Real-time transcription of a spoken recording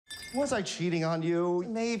Was I cheating on you?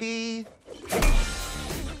 Maybe.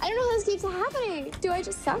 I don't know how this keeps happening. Do I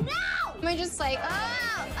just suck? No! Am I just like,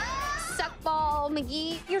 suckball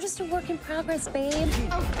McGee? You're just a work in progress, babe.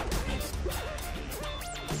 Oh.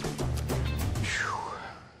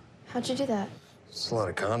 How'd you do that? It's a lot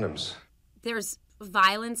of condoms. There's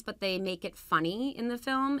violence, but they make it funny in the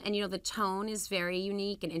film. And, you know, the tone is very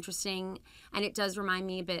unique and interesting. And it does remind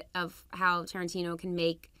me a bit of how Tarantino can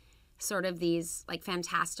make sort of these, like,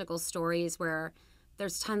 fantastical stories where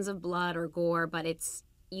there's tons of blood or gore, but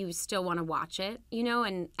you still want to watch it, you know?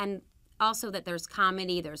 And also that there's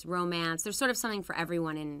comedy, there's romance. There's sort of something for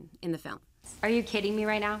everyone in the film. Are you kidding me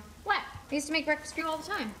right now? What? I used to make breakfast for you all the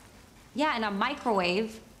time. Yeah, in a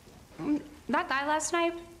microwave. That guy last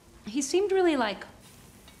night, he seemed really, like,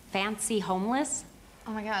 fancy homeless.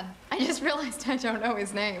 Oh my God. I just realized I don't know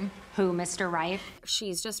his name. Who, Mr. Right?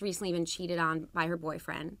 She's just recently been cheated on by her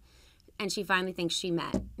boyfriend, and she finally thinks she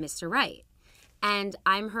met Mr. Right. And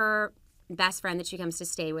I'm her best friend that she comes to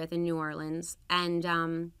stay with in New Orleans,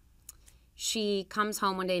 and she comes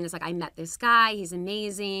home one day and is like, I met this guy, he's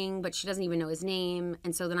amazing, but she doesn't even know his name.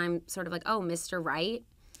 And so then I'm sort of like, oh, Mr. Right?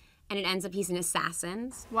 And it ends up he's an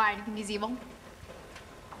assassin. Why? Do you think he's evil?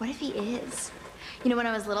 What if he is? You know, when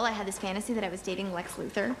I was little, I had this fantasy that I was dating Lex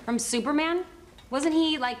Luthor. From Superman? Wasn't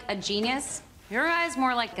he, like, a genius? Your guy's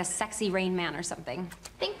more like a sexy Rain Man or something.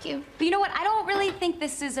 Thank you. But you know what? I don't really think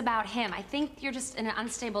this is about him. I think you're just in an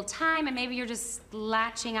unstable time, and maybe you're just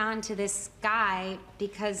latching on to this guy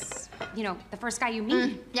because, you know, the first guy you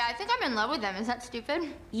meet. Yeah, I think I'm in love with him. Is that stupid?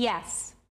 Yes.